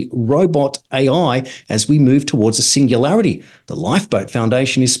 nanotechnology, robot AI, as we move towards a singularity. The Lifeboat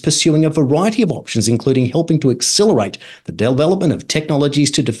Foundation is pursuing a variety of options, including helping to accelerate the development of technologies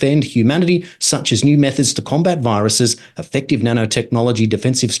to defend humanity, such as new methods to combat viruses, effective nanotechnology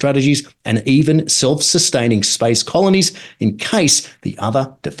defensive strategies, and even self-sustaining space colonies in case the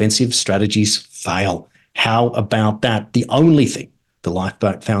other defensive strategies fail. How about that? The only thing the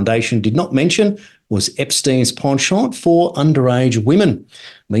Lifeboat Foundation did not mention was Epstein's penchant for underage women.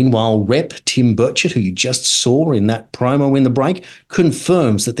 Meanwhile, Rep. Tim Burchett, who you just saw in that promo in the break,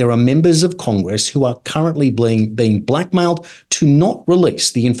 confirms that there are members of Congress who are currently being blackmailed to not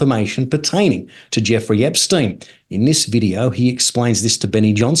release the information pertaining to Jeffrey Epstein. In this video, he explains this to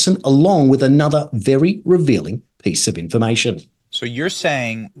Benny Johnson, along with another very revealing piece of information. So you're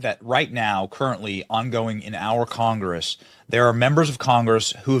saying that right now, currently ongoing in our Congress, there are members of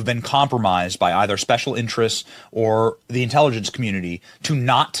Congress who have been compromised by either special interests or the intelligence community to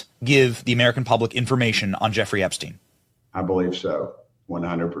not give the American public information on Jeffrey Epstein? I believe so.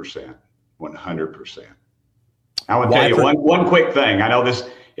 100%. 100%. I would tell you one quick thing. I know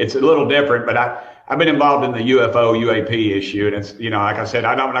it's a little different, but I've been involved in the UFO UAP issue. And it's, like I said,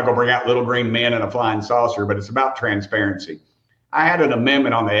 I'm not going to bring out little green men and a flying saucer, but it's about transparency. I had an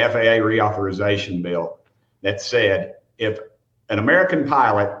amendment on the FAA reauthorization bill that said if an American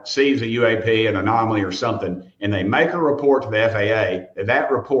pilot sees a UAP, an anomaly or something, and they make a report to the FAA,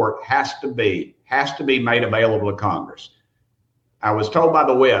 that report has to be made available to Congress. I was told by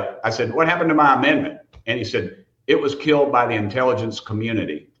the whip, I said, what happened to my amendment? And he said, it was killed by the intelligence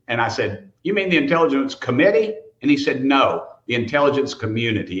community. And I said, you mean the intelligence committee? And he said, no, the intelligence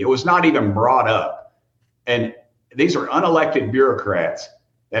community. It was not even brought up. And these are unelected bureaucrats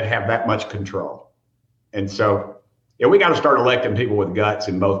that have that much control. And so, we got to start electing people with guts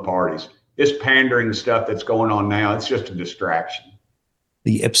in both parties. This pandering stuff that's going on now, it's just a distraction.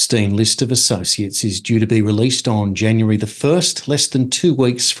 The Epstein list of associates is due to be released on January the 1st, less than 2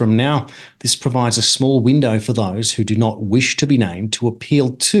 weeks from now. This provides a small window for those who do not wish to be named to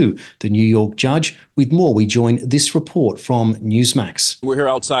appeal to the New York judge. With more, we join this report from Newsmax. We're here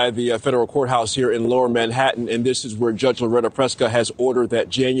outside the federal courthouse here in Lower Manhattan, and this is where Judge Loretta Preska has ordered that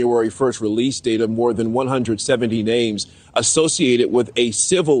January 1st release date of more than 170 names associated with a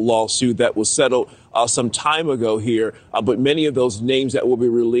civil lawsuit that was settled some time ago here. But many of those names that will be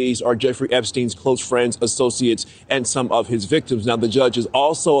released are Jeffrey Epstein's close friends, associates, and some of his victims. Now, the judge is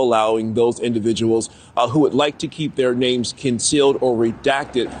also allowing those individuals who would like to keep their names concealed or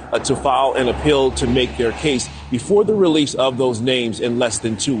redacted to file an appeal to make their case before the release of those names in less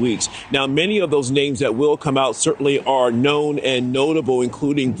than 2 weeks. Now, many of those names that will come out certainly are known and notable,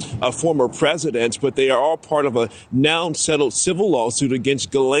 including former presidents, but they are all part of a now settled civil lawsuit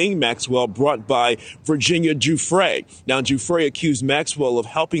against Ghislaine Maxwell brought by Virginia Giuffre. Now, Giuffre accused Maxwell of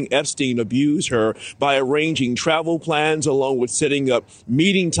helping Epstein abuse her by arranging travel plans along with setting up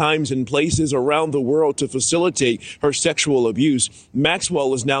meeting times and places around the world to facilitate her sexual abuse.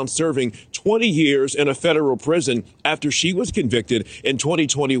 Maxwell is now serving 20 years in a federal prison after she was convicted in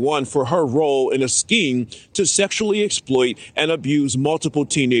 2021 for her role in a scheme to sexually exploit and abuse multiple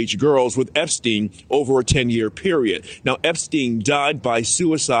teenage girls with Epstein over a 10-year period. Now, Epstein died by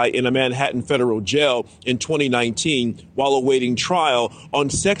suicide in a Manhattan federal jail in 2019 while awaiting trial on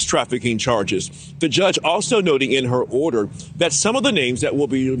sex trafficking charges. The judge also noting in her order that some of the names that will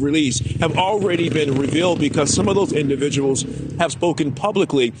be released have already been revealed because some of those individuals have spoken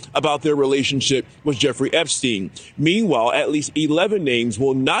publicly about their relationship with Jeffrey Epstein. Meanwhile, at least 11 names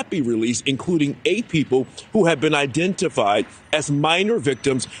will not be released, including 8 people who have been identified as minor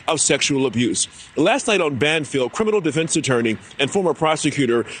victims of sexual abuse. Last night on Banfield, criminal defense attorney and former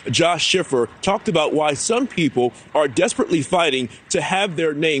prosecutor Josh Schiffer talked about why some people are desperately fighting to have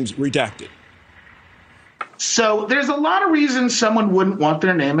their names redacted. So there's a lot of reasons someone wouldn't want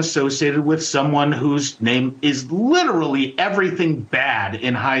their name associated with someone whose name is literally everything bad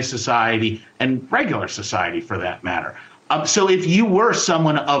in high society and regular society for that matter. So if you were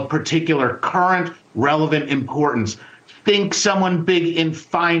someone of particular current relevant importance, think someone big in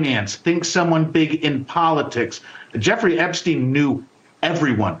finance, think someone big in politics. Jeffrey Epstein knew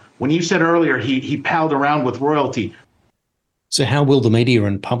everyone. When you said earlier he palled around with royalty. So how will the media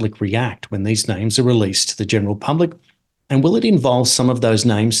and public react when these names are released to the general public? And will it involve some of those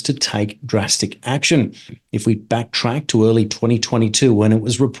names to take drastic action? If we backtrack to early 2022, when it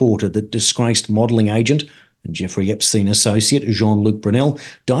was reported that disgraced modelling agent and Jeffrey Epstein associate Jean-Luc Brunel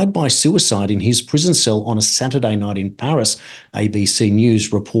died by suicide in his prison cell on a Saturday night in Paris, ABC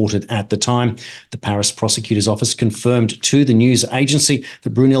News reported at the time. The Paris prosecutor's office confirmed to the news agency that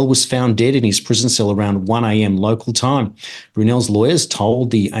Brunel was found dead in his prison cell around 1 a.m. local time. Brunel's lawyers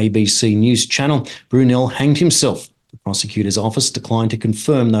told the ABC News channel Brunel hanged himself. The prosecutor's office declined to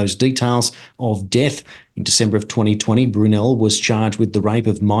confirm those details of death. In December of 2020, Brunel was charged with the rape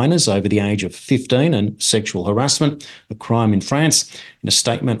of minors over the age of 15 and sexual harassment, a crime in France. In a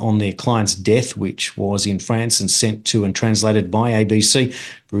statement on their client's death, which was in France and sent to and translated by ABC,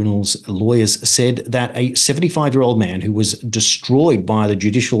 Brunel's lawyers said that a 75-year-old man who was destroyed by the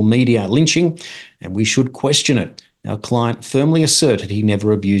judicial media lynching, and we should question it. Our client firmly asserted he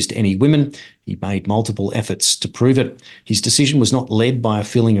never abused any women. He made multiple efforts to prove it. His decision was not led by a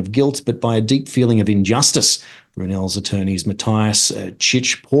feeling of guilt, but by a deep feeling of injustice. Brunel's attorneys Matthias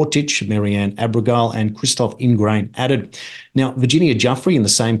Chich-Portich, Marianne Abrigal and Christoph Ingrain added. Now, Virginia Giuffre, in the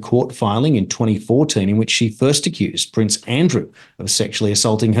same court filing in 2014 in which she first accused Prince Andrew of sexually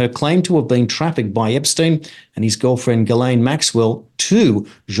assaulting her, claimed to have been trafficked by Epstein and his girlfriend Ghislaine Maxwell to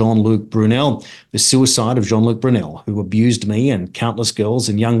Jean-Luc Brunel. The suicide of Jean-Luc Brunel, who abused me and countless girls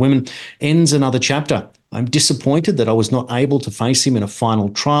and young women, ends another chapter. I'm disappointed that I was not able to face him in a final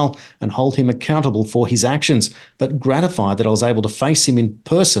trial and hold him accountable for his actions, but gratified that I was able to face him in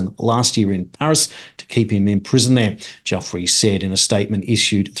person last year in Paris to keep him in prison there, Giuffre said in a statement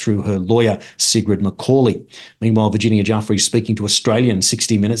issued through her lawyer, Sigrid Macaulay. Meanwhile, Virginia Giuffre, speaking to Australian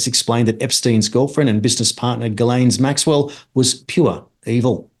 60 Minutes, explained that Epstein's girlfriend and business partner Ghislaine Maxwell was pure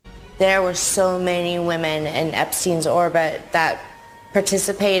evil. There were so many women in Epstein's orbit that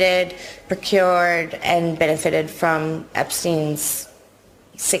participated, procured, and benefited from Epstein's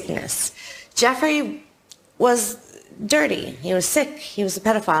sickness. Jeffrey was dirty. He was sick. He was a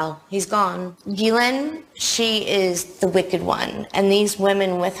pedophile. He's gone. Ghislaine, she is the wicked one. And these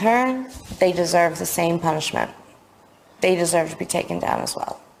women with her, they deserve the same punishment. They deserve to be taken down as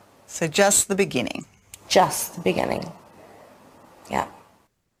well. So just the beginning. Just the beginning. Yeah.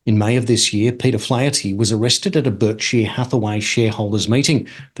 In May of this year, Peter Flaherty was arrested at a Berkshire Hathaway shareholders meeting.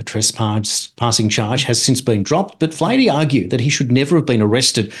 The trespassing charge has since been dropped, but Flaherty argued that he should never have been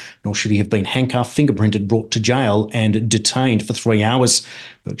arrested, nor should he have been handcuffed, fingerprinted, brought to jail and detained for 3 hours.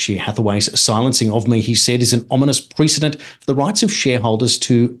 Berkshire Hathaway's silencing of me, he said, is an ominous precedent for the rights of shareholders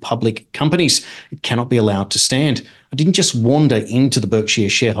to public companies. It cannot be allowed to stand. I didn't just wander into the Berkshire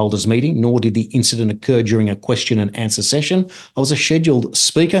shareholders meeting, nor did the incident occur during a question and answer session. I was a scheduled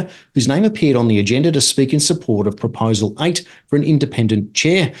speaker whose name appeared on the agenda to speak in support of Proposal 8 for an independent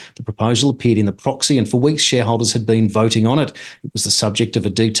chair. The proposal appeared in the proxy, and for weeks shareholders had been voting on it. It was the subject of a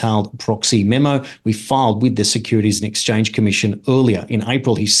detailed proxy memo we filed with the Securities and Exchange Commission earlier in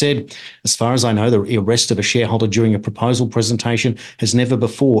April. He said, as far as I know, the arrest of a shareholder during a proposal presentation has never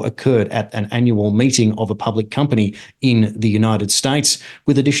before occurred at an annual meeting of a public company in the United States,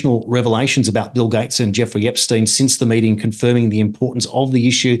 with additional revelations about Bill Gates and Jeffrey Epstein since the meeting confirming the importance of the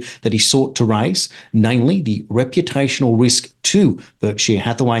issue that he sought to raise, namely the reputational risk to Berkshire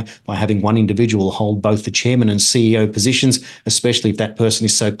Hathaway by having one individual hold both the chairman and CEO positions, especially if that person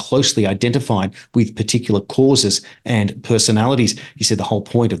is so closely identified with particular causes and personalities. He said the whole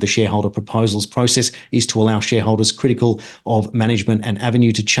point of the shareholder proposals process is to allow shareholders critical of management an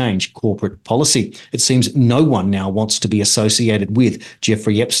avenue to change corporate policy. It seems no one now wants to be associated with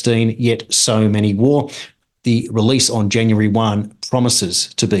Jeffrey Epstein, yet so many were. The release on January 1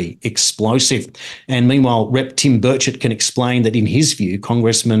 promises to be explosive. And meanwhile, Rep Tim Burchett can explain that in his view,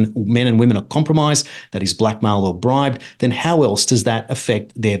 congressmen, men and women are compromised, that is blackmail or bribed, then how else does that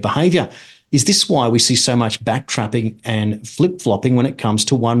affect their behaviour? Is this why we see so much backtrapping and flip-flopping when it comes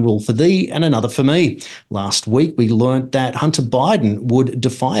to one rule for thee and another for me? Last week, we learnt that Hunter Biden would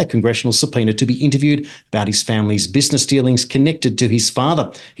defy a congressional subpoena to be interviewed about his family's business dealings connected to his father.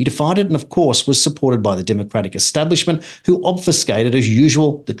 He defied it and, of course, was supported by the Democratic establishment, who obfuscated, as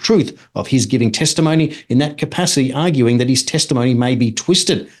usual, the truth of his giving testimony in that capacity, arguing that his testimony may be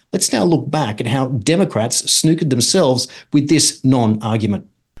twisted. Let's now look back at how Democrats snookered themselves with this non-argument.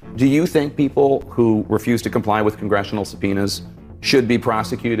 Do you think people who refuse to comply with congressional subpoenas should be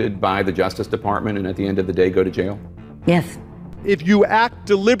prosecuted by the Justice Department and at the end of the day go to jail? Yes. If you act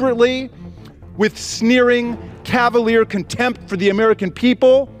deliberately with sneering, cavalier contempt for the American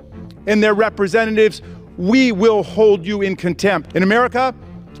people and their representatives, we will hold you in contempt. In America,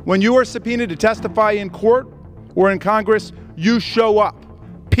 when you are subpoenaed to testify in court or in Congress, you show up.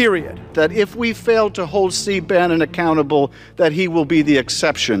 Period. That if we fail to hold Steve Bannon accountable, that he will be the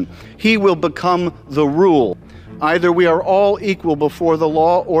exception. He will become the rule. Either we are all equal before the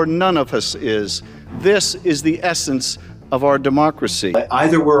law or none of us is. This is the essence of our democracy.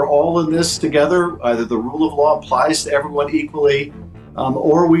 Either we're all in this together, either the rule of law applies to everyone equally,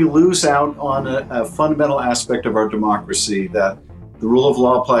 or we lose out on a fundamental aspect of our democracy, that the rule of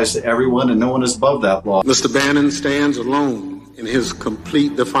law applies to everyone and no one is above that law. Mr. Bannon stands alone in his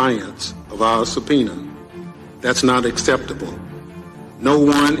complete defiance of our subpoena. That's not acceptable. No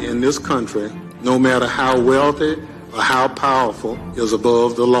one in this country, no matter how wealthy or how powerful, is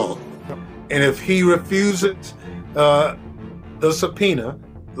above the law. And if he refuses the subpoena,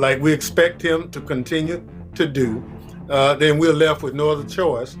 like we expect him to continue to do, then we're left with no other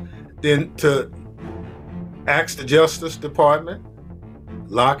choice than to ask the Justice Department,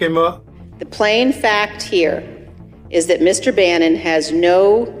 lock him up. The plain fact here is that Mr. Bannon has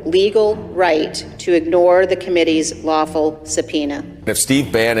no legal right to ignore the committee's lawful subpoena. If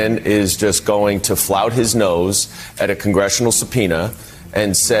Steve Bannon is just going to flout his nose at a congressional subpoena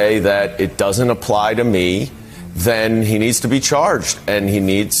and say that it doesn't apply to me, then he needs to be charged and he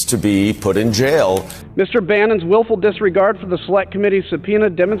needs to be put in jail. Mr. Bannon's willful disregard for the Select Committee's subpoena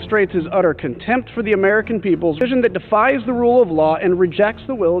demonstrates his utter contempt for the American people's vision that defies the rule of law and rejects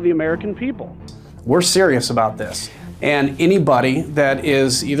the will of the American people. We're serious about this. And anybody that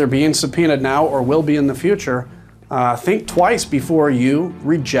is either being subpoenaed now or will be in the future, think twice before you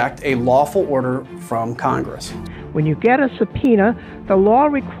reject a lawful order from Congress. When you get a subpoena, the law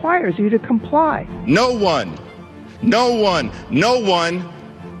requires you to comply. No one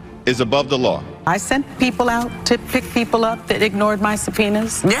is above the law. I sent people out to pick people up that ignored my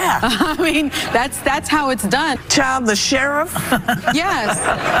subpoenas. Yeah. I mean, that's how it's done. Child, the sheriff? Yes.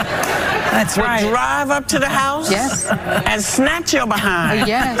 That's right. Drive up to the house? Yes. And snatch your behind.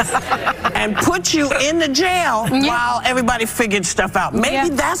 Yes. And put you in the jail while everybody figured stuff out. Maybe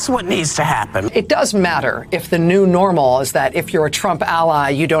that's what needs to happen. It does matter if the new normal is that if you're a Trump ally,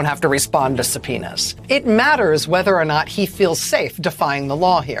 you don't have to respond to subpoenas. It matters whether or not he feels safe defying the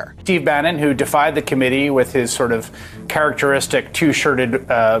law here. Steve Bannon, who defied the committee with his sort of characteristic two-shirted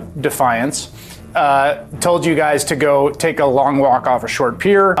defiance, told you guys to go take a long walk off a short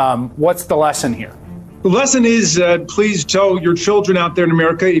pier. What's the lesson here? The lesson is please tell your children out there in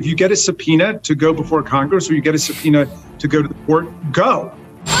America, if you get a subpoena to go before Congress or you get a subpoena to go to the court, go.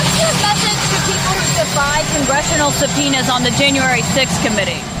 What's your message to people who defy congressional subpoenas on the January 6th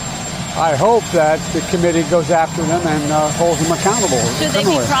committee? I hope that the committee goes after them and holds them accountable. Should they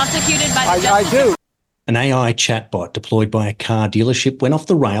be prosecuted by the I do. An AI chatbot deployed by a car dealership went off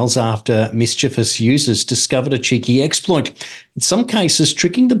the rails after mischievous users discovered a cheeky exploit, in some cases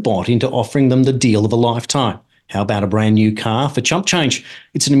tricking the bot into offering them the deal of a lifetime. How about a brand new car for chump change?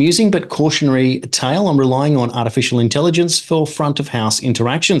 It's an amusing but cautionary tale on relying on artificial intelligence for front-of-house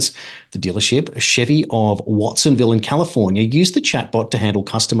interactions. The dealership, Chevy of Watsonville in California, used the chatbot to handle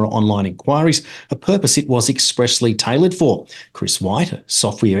customer online inquiries, a purpose it was expressly tailored for. Chris White, a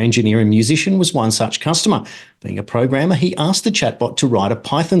software engineer and musician, was one such customer. Being a programmer, he asked the chatbot to write a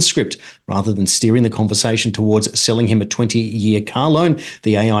Python script. Rather than steering the conversation towards selling him a 20-year car loan,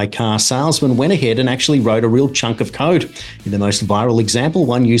 the AI car salesman went ahead and actually wrote a real chunk of code. In the most viral example,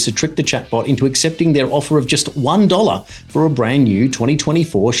 one user tricked the chatbot into accepting their offer of just $1 for a brand new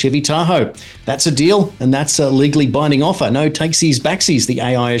 2024 Chevy Tahoe. That's a deal, and that's a legally binding offer. No takesies backsies, the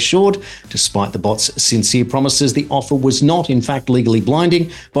AI assured. Despite the bot's sincere promises, the offer was not, in fact, legally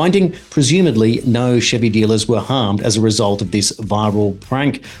binding. Presumably, no Chevy dealers were harmed as a result of this viral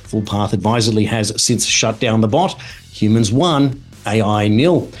prank. Full Path advisedly has since shut down the bot. Humans won, AI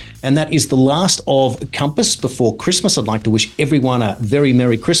nil. And that is the last of Compass before Christmas. I'd like to wish everyone a very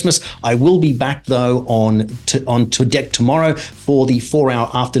Merry Christmas. I will be back, though, on to deck tomorrow for the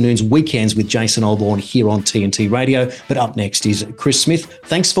 4-hour afternoons weekends with Jason Olbourne here on TNT Radio. But up next is Chris Smith.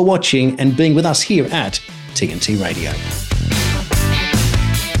 Thanks for watching and being with us here at TNT Radio.